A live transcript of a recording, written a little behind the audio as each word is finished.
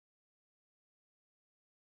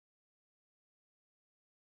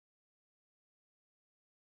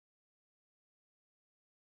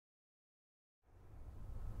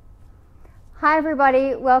Hi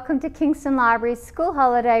everybody, welcome to Kingston Library's school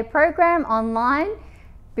holiday program online,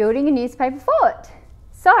 building a newspaper fort.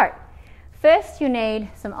 So, first you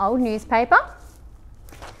need some old newspaper,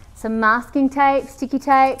 some masking tape, sticky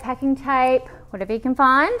tape, packing tape, whatever you can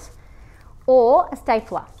find, or a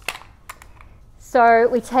stapler. So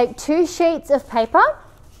we take 2 sheets of paper,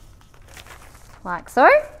 like so,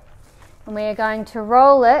 and we are going to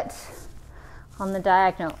roll it on the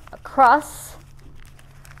diagonal across,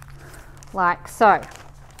 like so.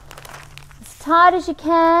 As tight as you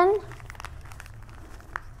can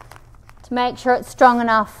to make sure it's strong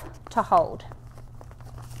enough to hold.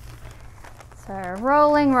 So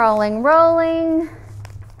rolling, rolling, rolling.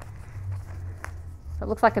 It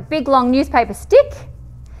looks like a big long newspaper stick.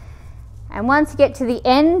 And once you get to the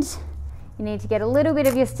end, you need to get a little bit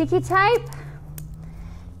of your sticky tape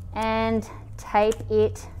and tape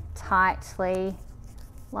it tightly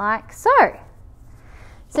like so.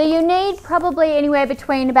 So you need probably anywhere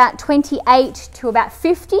between about 28 to about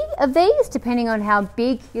 50 of these, depending on how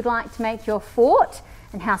big you'd like to make your fort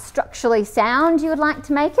and how structurally sound you would like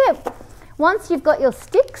to make it. Once you've got your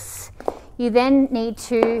sticks, you then need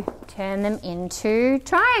to turn them into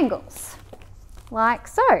triangles, like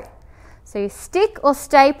so. So you stick or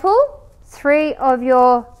staple 3 of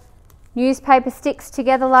your newspaper sticks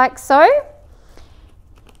together like so.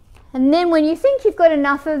 And then when you think you've got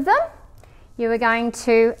enough of them, you are going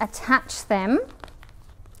to attach them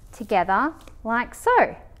together like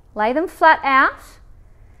so. Lay them flat out.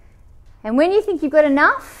 And when you think you've got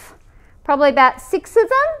enough, probably about 6 of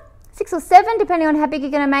them, 6 or 7, depending on how big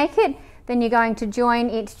you're going to make it, then you're going to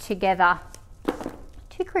join it together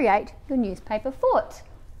to create your newspaper fort.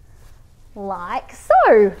 Like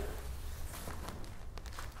so.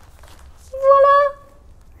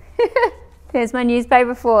 Voila! There's my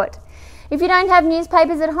newspaper fort. If you don't have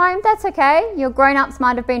newspapers at home, that's okay. Your grown-ups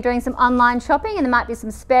might have been doing some online shopping and there might be some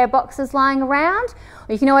spare boxes lying around.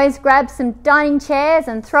 Or you can always grab some dining chairs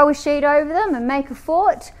and throw a sheet over them and make a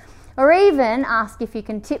fort. Or even ask if you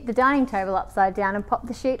can tip the dining table upside down and pop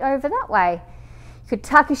the sheet over that way. You could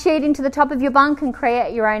tuck a sheet into the top of your bunk and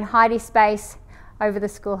create your own hidey space over the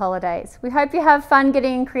school holidays. We hope you have fun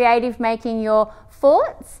getting creative making your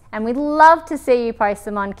forts, and we'd love to see you post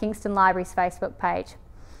them on Kingston Library's Facebook page.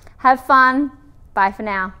 Have fun. Bye for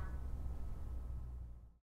now.